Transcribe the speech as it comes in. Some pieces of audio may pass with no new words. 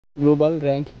Global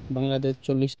rank Bangladesh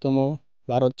 40তম,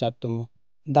 Bharat 4তম।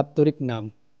 দাপ্তরিক নাম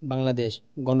বাংলাদেশ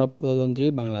গণপ্রজাতন্ত্রী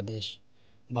বাংলাদেশ।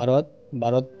 ভারত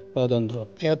ভারত প্রজাতন্ত্র।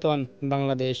 আয়তন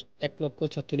বাংলাদেশ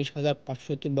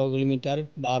 1,36,500 বর্গ কিলোমিটার,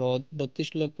 ভারত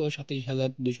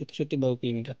 32,37,263 বর্গ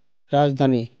কিলোমিটার।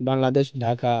 রাজধানী বাংলাদেশ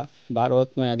ঢাকা, ভারত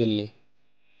নয়াদিল্লি।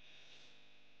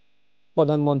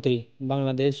 প্রধানমন্ত্রী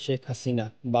বাংলাদেশ শেখ হাসিনা,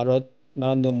 ভারত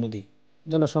নরেন্দ্র মোদী।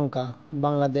 জনসংখ্যা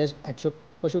Bangladesh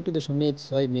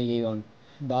 165.6 million,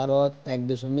 Bharat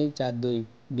 1.42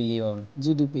 billion.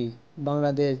 GDP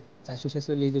Bangladesh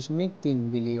 446.3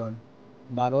 billion,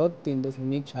 Bharat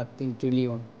 3.73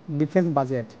 trillion. Defence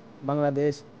budget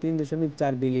Bangladesh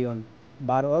 3.4 billion,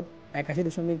 Bharat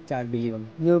 81.4 billion.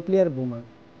 Nuclear বোমা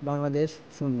বাংলাদেশ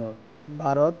শূন্য,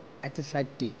 ভারত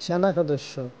 160টি। সেনা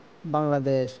সদস্য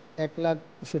বাংলাদেশ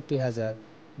 1,65,000,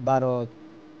 ভারত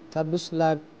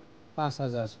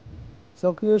 26,05,000।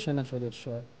 সক্রিয় সেনা সদস্য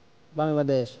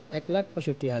বাংলাদেশ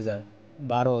 1,65,000,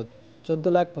 ভারত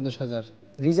 14,50,000।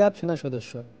 রিজার্ভ সেনা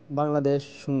সদস্য বাংলাদেশ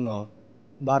শূন্য,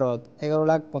 Bharat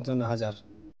 11,55,000।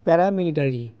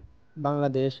 Paramilitary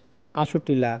Bangladesh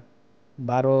 68 lakh,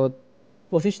 Bharat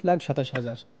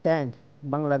 25,27,000। Tank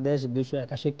Bangladesh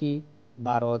 281টি,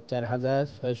 Bharat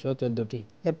 4,614টি।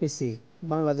 APC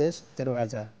Bangladesh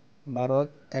 13,000, Bharat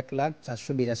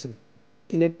 1,04,82।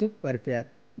 Electric warfare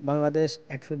Bangladesh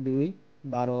 102,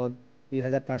 Bharat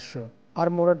 2,500।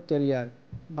 আর্মোরাড career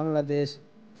Bangladesh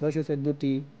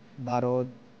 614টি, Bharat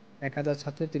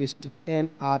 1,730টি।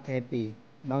 এমআরএপি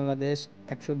Bangladesh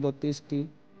 132টি,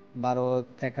 Bharat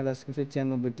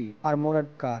 1,696টি। আর্মোরাড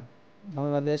কার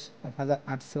Bangladesh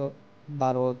 1,800,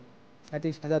 Bharat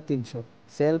 37,300।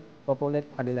 Self propelled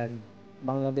artillery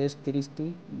Bangladesh 30টি,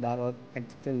 Bharat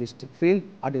 140টি। Field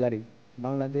artillery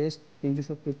Bangladesh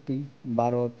 370টি,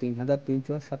 Bharat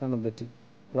 3,397টি।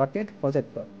 Rocket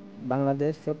projector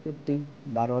Bangladesh 70টি,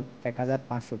 Bharat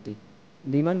 1,500টি।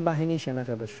 বিমান বাহিনী সেনা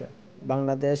সদস্য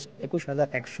বাংলাদেশ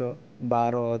 21,100,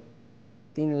 ভারত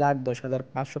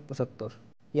 3,10,575।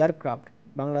 এয়ারক্রাফট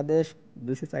বাংলাদেশ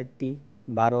 204টি,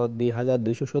 ভারত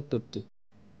 2,270টি।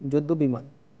 যুদ্ধ বিমান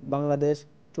বাংলাদেশ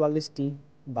 44টি,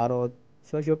 ভারত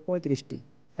 635টি।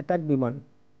 অ্যাটাক বিমান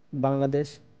বাংলাদেশ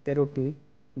 13টি,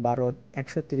 ভারত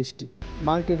 130টি।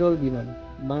 মাল্টি রোল বিমান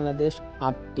বাংলাদেশ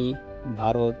 8টি,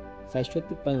 Bharat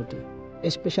 453টি।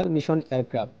 Special mission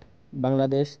aircraft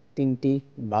Bangladesh 3টি,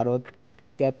 ভারত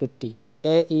 73টি।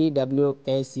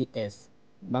 AEWACS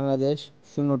বাংলাদেশ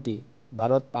 0টি,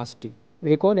 ভারত 5টি।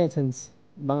 রিকনেসেন্স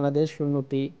বাংলাদেশ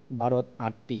 0টি, ভারত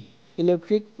 8টি।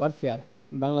 ইলেকট্রিক ওয়ারফেয়ার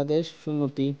বাংলাদেশ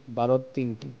 0টি, ভারত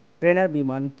 3টি। ট্রেনার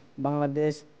বিমান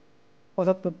Bangladesh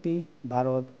 75টি,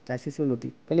 Bharat 416টি।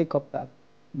 Helicopter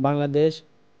Bangladesh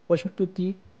 65টি,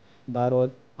 Bharat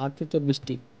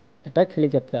 824টি। Attack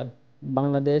helicopter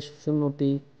Bangladesh 0টি,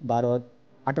 Bharat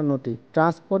 58টি।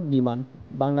 Transport বিমান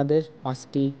বাংলাদেশ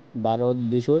 5টি, ভারত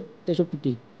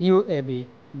 263টি। ইউএভি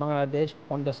বাংলাদেশ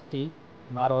 50টি,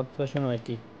 ভারত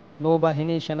 609টি।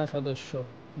 নৌবাহিনী সেনা সদস্য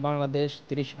Bangladesh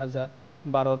 30,000,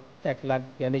 Bharat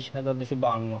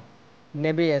 1,42,252।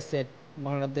 Navy asset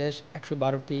Bangladesh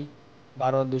 112টি,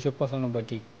 Bharat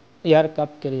 295টি।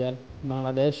 Aircraft carrier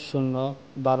Bangladesh 0,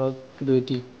 Bharat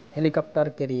 2টি। Helicopter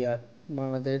carrier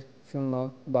Bangladesh 0,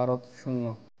 Bharat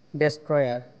 0।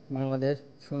 Destroyer Bangladesh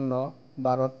 0,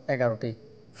 Bharat 11টি।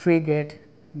 Frigate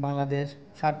Bangladesh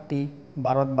 7টি,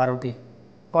 Bharat 12টি।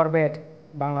 Corvette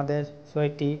Bangladesh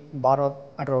 6টি, ভারত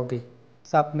 18টি।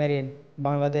 সাবমেরিন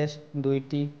বাংলাদেশ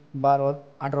 2টি, Bharat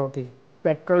 18টি।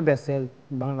 Petrol vessel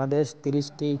Bangladesh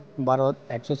 30টি, Bharat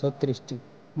 136টি।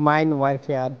 Mine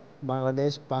warfare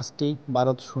Bangladesh 5টি,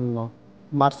 ভারত 0।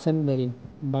 Merchant marine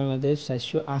Bangladesh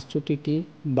 468টি,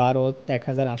 Bharat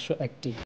 1,801টি।